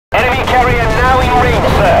carrier now in range,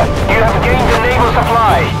 sir. You have gained a naval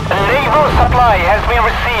supply. A naval supply has been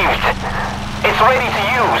received. It's ready to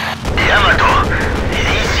use. Yamato,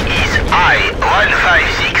 this is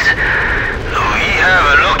I-156. We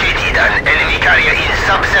have located an enemy carrier in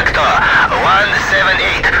subsector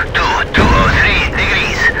 178 to 203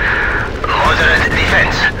 degrees. Moderate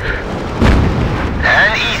defense.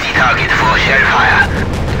 An easy target for shell fire.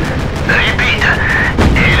 Repeat,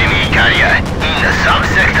 enemy carrier in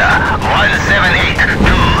subsector 178 to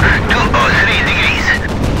 203 degrees.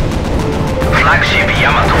 Flagship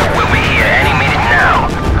Yamato will be here any minute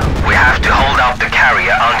now. We have to hold up the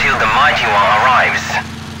carrier until the mighty one arrives.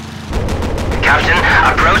 Captain,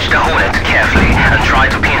 approach the Hornet carefully and try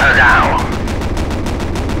to pin her down.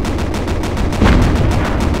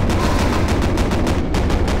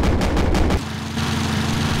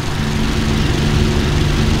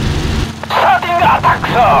 Starting attack,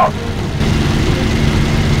 sir!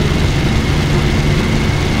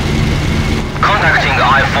 Contacting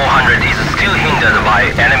I-400 is still hindered by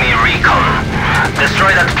enemy recon.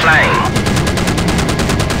 Destroy that plane.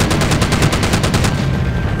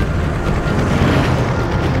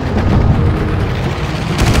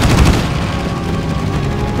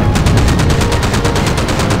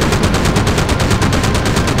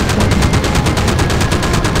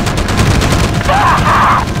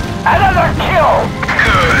 Another kill!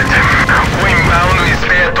 Good. Wingbound with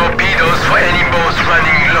spare torpedoes for any boats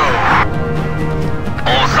running low.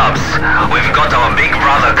 All subs, we've got our big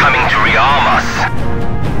brother coming to rearm us.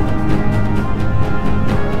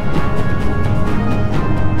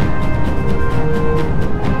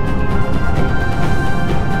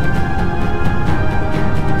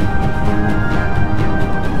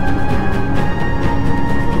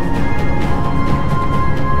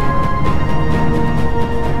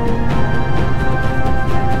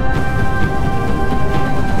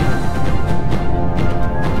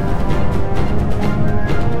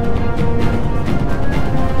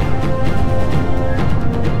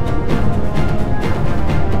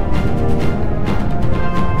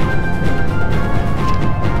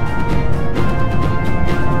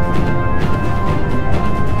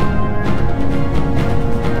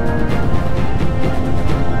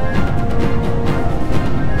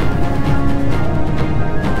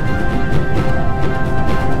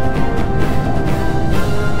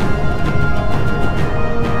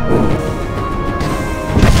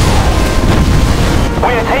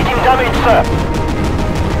 Sir.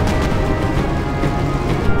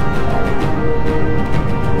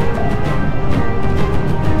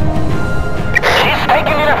 She's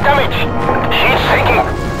taking enough damage. She's sinking.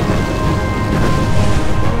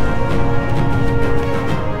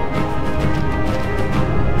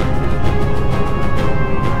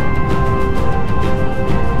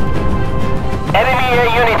 Enemy air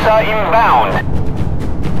units are inbound.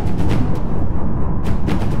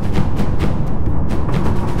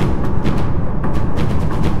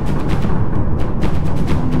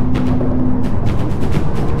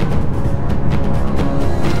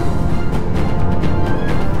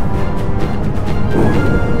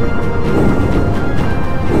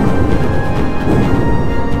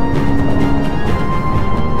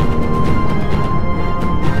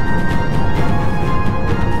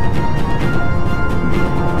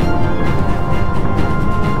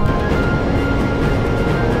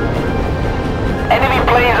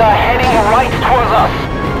 Are heading right towards us.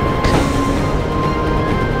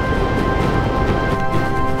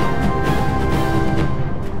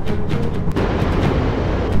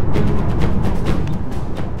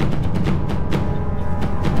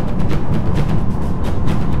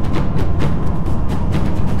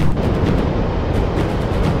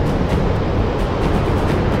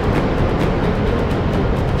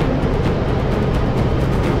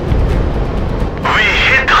 We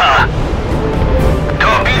hit her!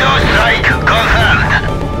 Torpedo strike confirmed.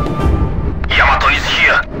 Yamato is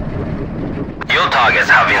here. Your targets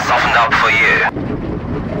have been softened up for you.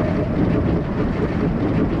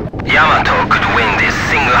 Yamato could win this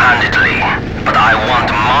single-handedly, but I want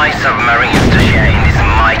my submarines to share in this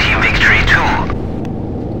mighty victory too.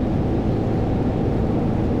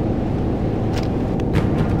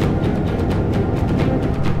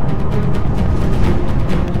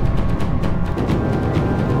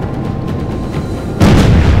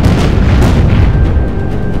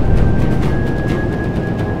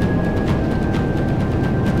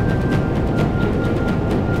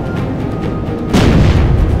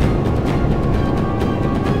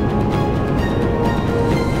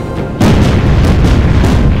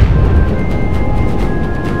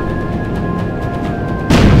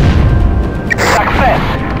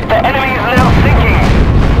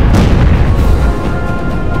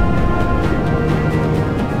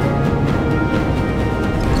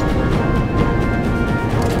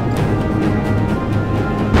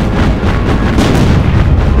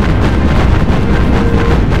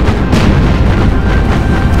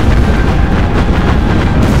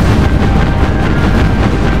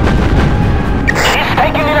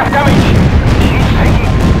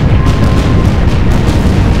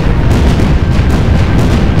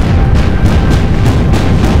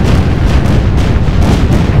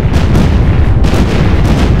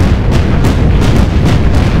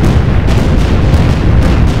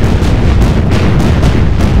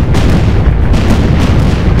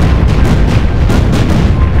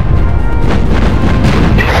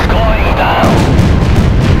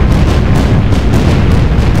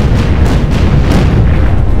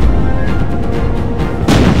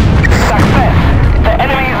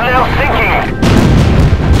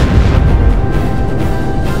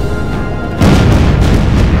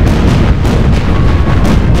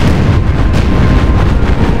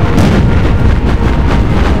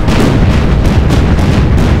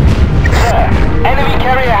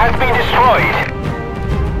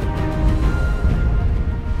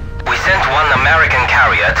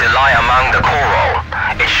 carrier to lie among the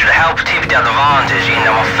coral. It should help tip the advantage in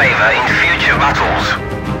our favor in future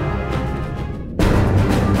battles.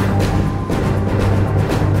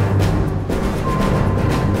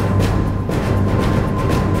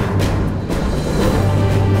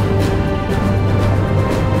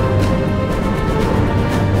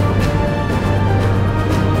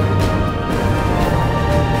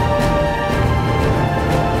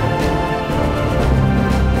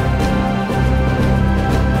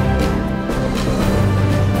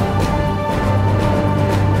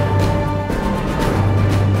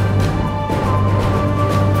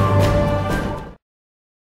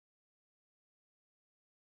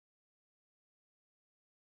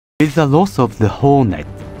 With the loss of the HORNET,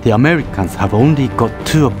 the Americans have only got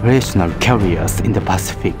 2 operational carriers in the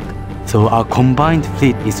Pacific, so our combined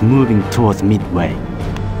fleet is moving towards Midway.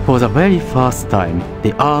 For the very first time,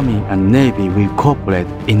 the Army and Navy will cooperate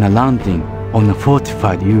in a landing on a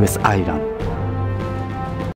fortified US island.